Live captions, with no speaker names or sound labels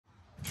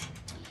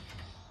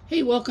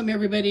Hey, welcome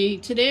everybody.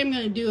 Today I'm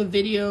going to do a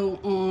video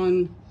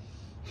on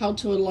how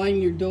to align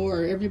your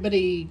door.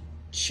 Everybody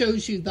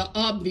shows you the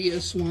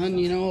obvious one,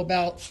 you know,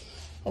 about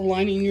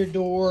aligning your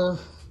door,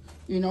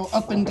 you know,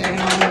 up and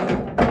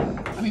down.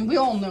 I mean, we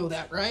all know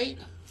that, right?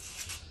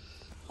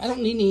 I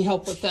don't need any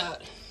help with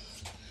that.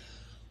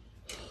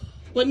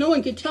 What no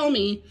one could tell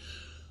me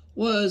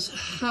was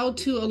how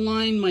to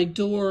align my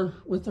door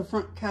with the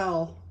front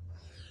cowl.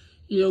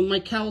 You know, my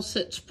cowl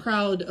sits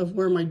proud of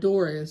where my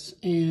door is,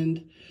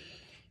 and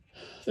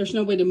there's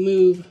no way to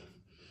move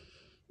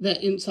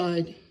that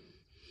inside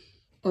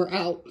or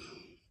out.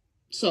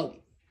 So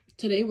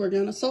today we're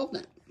going to solve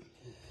that.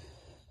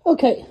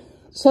 Okay,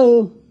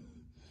 so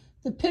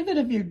the pivot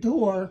of your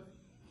door,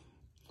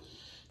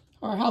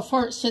 or how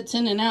far it sits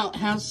in and out,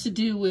 has to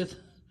do with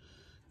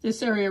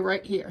this area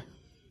right here.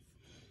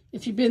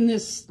 If you bend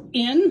this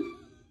in,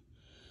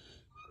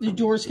 the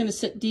door's going to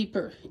sit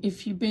deeper.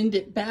 If you bend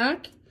it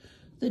back,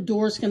 the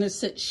door's going to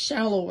sit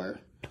shallower.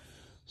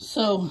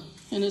 So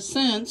in a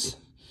sense,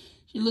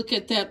 you look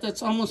at that,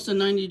 that's almost a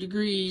 90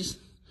 degrees.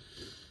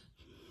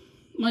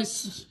 My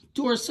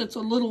door sits a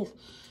little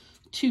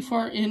too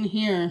far in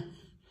here.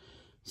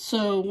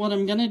 So what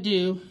I'm gonna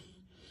do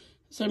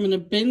is I'm gonna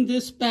bend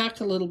this back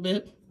a little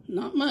bit,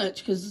 not much,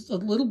 because a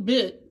little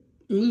bit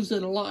moves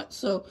it a lot.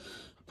 So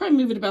I'll probably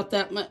move it about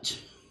that much,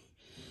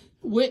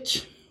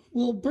 which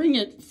will bring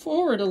it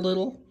forward a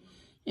little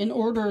in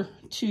order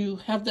to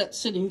have that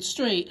sitting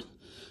straight.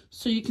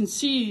 So you can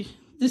see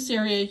this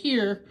area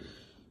here,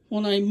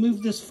 when I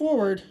move this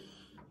forward,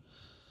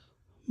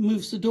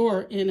 moves the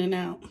door in and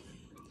out.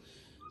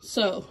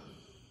 So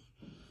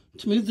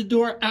to move the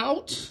door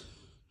out,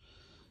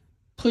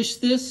 push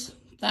this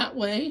that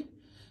way.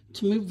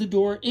 To move the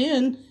door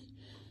in,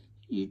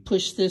 you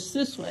push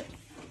this way.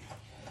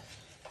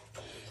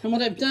 And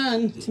what I've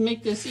done to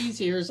make this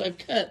easier is I've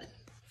cut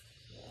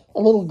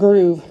a little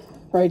groove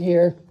right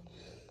here.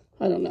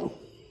 I don't know,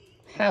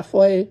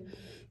 halfway,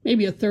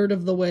 maybe a third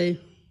of the way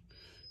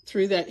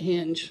through that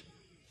hinge.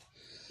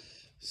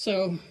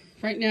 So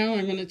right now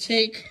I'm going to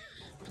take,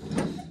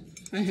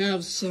 I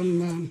have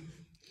some,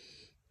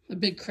 a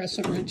big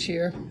crescent wrench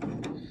here.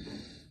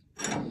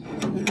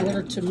 In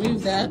order to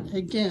move that,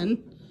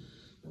 again,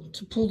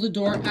 to pull the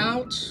door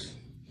out,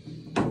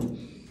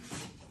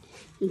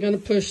 I'm going to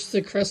push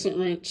the crescent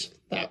wrench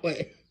that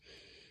way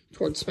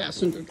towards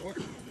passenger door.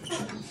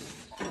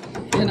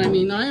 And I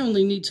mean, I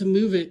only need to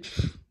move it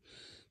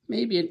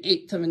maybe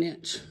 1/8 of an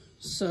inch.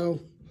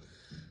 So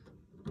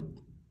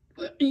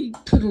let me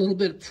put a little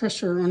bit of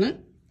pressure on it.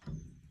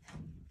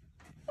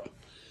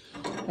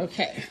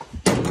 Okay,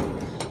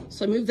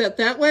 so I move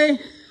that way.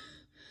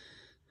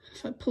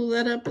 If I pull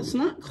that up, it's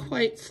not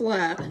quite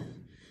flat.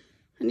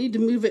 I need to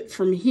move it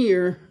from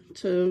here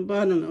to,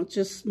 I don't know,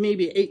 just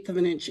maybe 1/8 of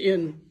an inch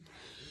in.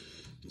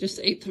 Just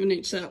 1/8 of an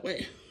inch that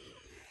way.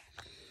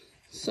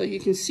 So you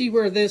can see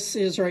where this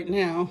is right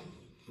now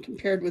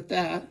compared with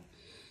that.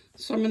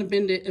 So I'm going to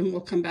bend it and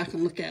we'll come back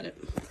and look at it.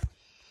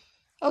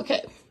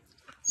 Okay.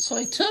 So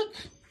I took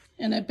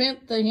and I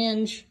bent the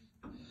hinge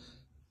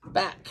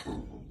back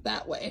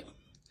that way.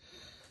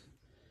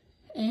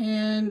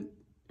 And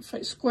if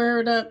I square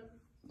it up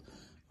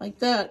like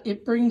that,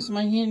 it brings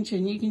my hinge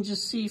in. You can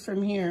just see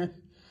from here,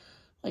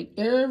 like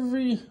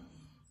it's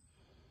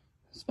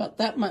about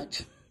that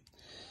much.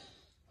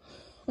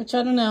 Which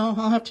I don't know,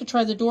 I'll have to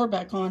try the door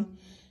back on.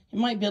 It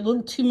might be a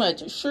little too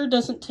much. It sure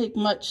doesn't take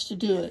much to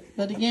do it.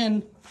 But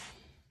again,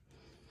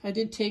 I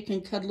did take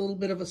and cut a little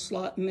bit of a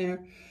slot in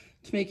there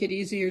to make it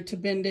easier to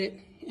bend it.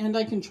 And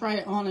I can try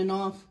it on and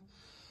off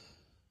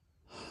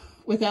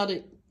without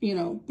it, you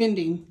know,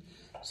 bending.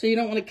 So you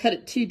don't want to cut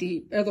it too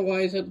deep.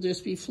 Otherwise, it'll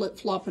just be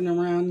flip-flopping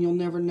around. You'll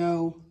never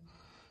know.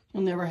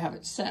 You'll never have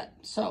it set.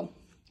 So,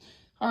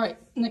 all right.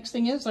 Next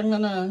thing is I'm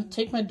going to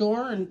take my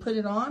door and put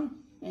it on.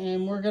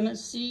 And we're going to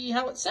see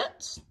how it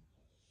sets.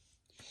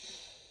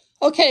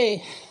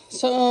 Okay.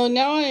 So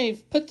now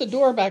I've put the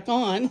door back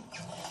on.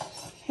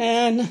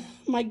 And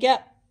my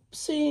gap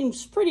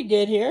seems pretty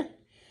good here.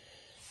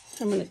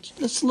 I'm going to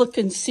just look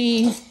and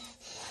see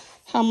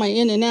how my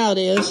in and out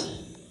is.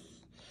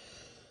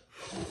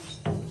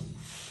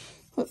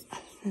 Oh,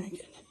 very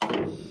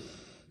good.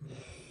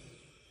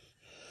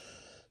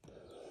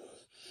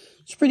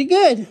 It's pretty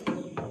good.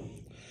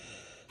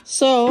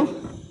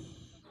 So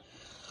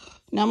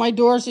now my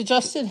door is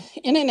adjusted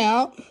in and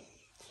out.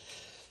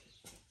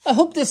 I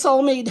hope this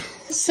all made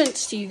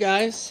sense to you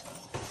guys.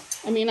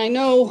 I mean, I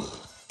know,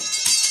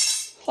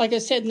 like I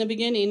said in the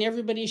beginning,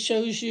 everybody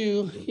shows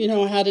you, you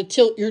know, how to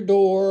tilt your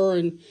door.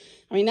 And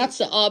I mean, that's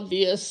the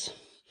obvious.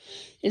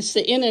 It's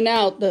the in and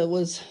out that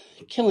was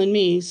killing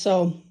me.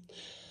 So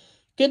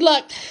good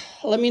luck.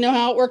 Let me know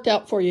how it worked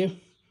out for you.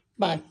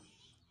 Bye.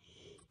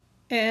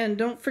 And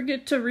don't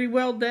forget to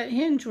re-weld that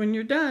hinge when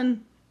you're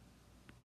done.